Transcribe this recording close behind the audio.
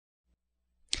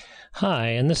Hi,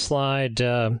 in this slide,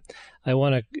 I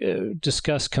want to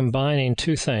discuss combining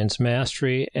two things,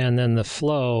 mastery and then the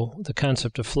flow, the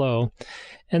concept of flow.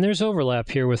 And there's overlap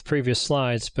here with previous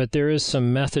slides, but there is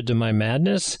some method to my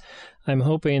madness. I'm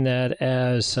hoping that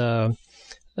as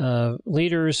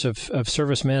leaders of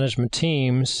service management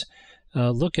teams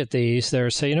look at these, they're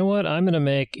say, you know what, I'm going to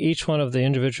make each one of the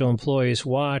individual employees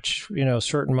watch,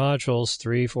 certain modules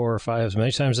 3, 4, or 5 as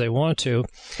many times as they want to.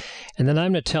 And then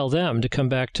I'm going to tell them to come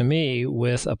back to me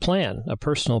with a plan, a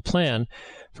personal plan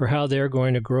for how they're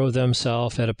going to grow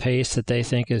themselves at a pace that they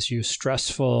think is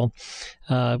stressful,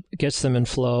 gets them in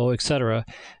flow, etc.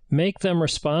 Make them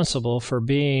responsible for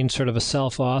being sort of a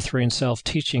self-authoring,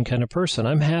 self-teaching kind of person.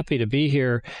 I'm happy to be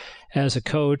here as a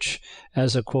coach,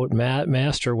 as a quote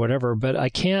master, whatever, but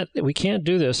we can't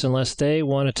do this unless they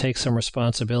want to take some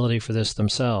responsibility for this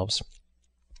themselves.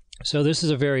 So this is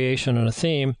a variation on a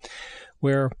theme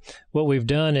where what we've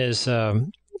done is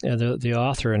the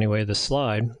author, anyway, the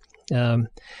slide,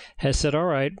 has said, all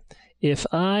right, if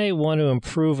I want to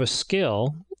improve a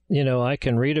skill, I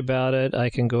can read about it, I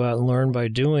can go out and learn by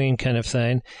doing kind of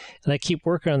thing, and I keep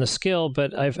working on the skill,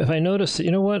 but if I notice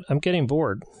that, I'm getting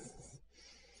bored,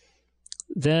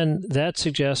 then that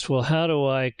suggests, well, how do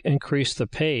I increase the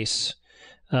pace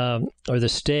or the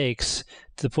stakes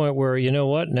to the point where,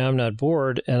 now I'm not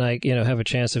bored and I, have a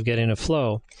chance of getting a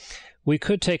flow. We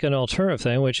could take an alternative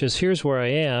thing, which is here's where I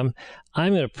am.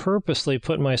 I'm going to purposely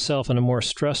put myself in a more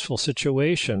stressful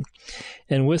situation.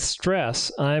 And with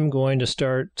stress, I'm going to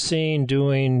start seeing,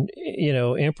 doing,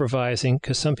 improvising,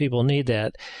 because some people need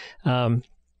that. And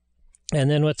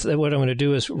then what I'm going to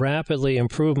do is rapidly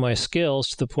improve my skills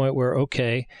to the point where,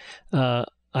 okay,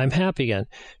 I'm happy again.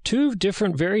 Two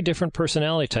very different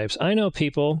personality types. I know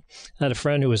people, I had a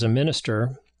friend who was a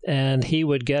minister, and he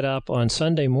would get up on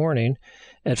Sunday morning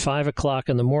at 5 o'clock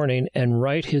in the morning and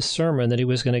write his sermon that he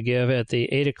was going to give at the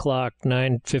 8 o'clock,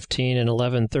 9:15, and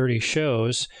 11:30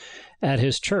 shows at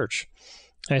his church.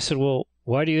 I said, well,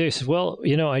 why do you do this? He said, well,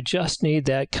 I just need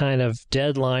that kind of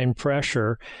deadline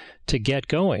pressure to get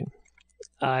going.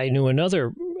 I knew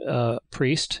another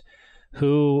priest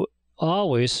who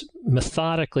always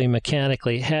methodically,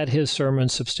 mechanically had his sermon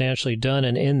substantially done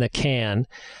and in the can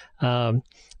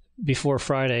before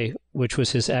Friday, which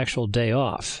was his actual day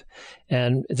off.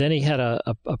 And then he had a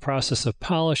process of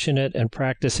polishing it and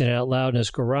practicing it out loud in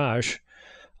his garage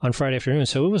on Friday afternoon.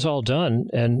 So it was all done,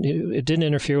 and it didn't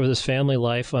interfere with his family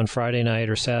life on Friday night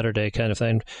or Saturday kind of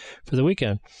thing for the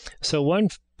weekend. So one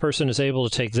person is able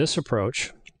to take this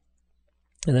approach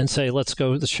and then say, let's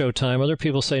go to the show time. Other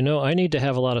people say, no, I need to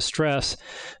have a lot of stress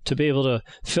to be able to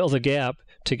fill the gap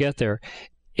to get there.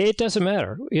 It doesn't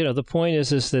matter. The point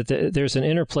is that there's an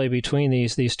interplay between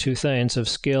these two things of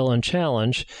skill and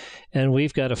challenge, and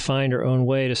we've got to find our own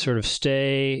way to sort of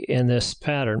stay in this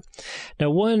pattern. Now,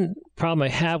 one problem I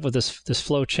have with this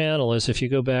flow channel is if you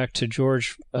go back to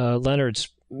George Leonard's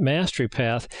mastery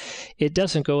path, it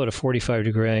doesn't go at a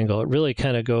 45-degree angle. It really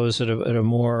kind of goes at a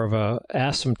more of a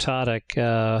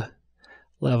asymptotic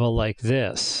level like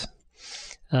this,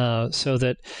 so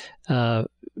that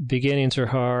beginnings are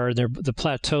hard. The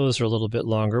plateaus are a little bit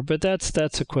longer, but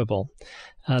that's a quibble.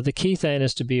 The key thing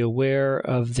is to be aware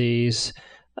of these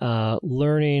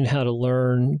learning how to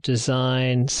learn,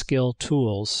 design, skill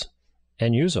tools,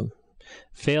 and use them.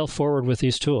 Fail forward with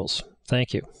these tools.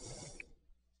 Thank you.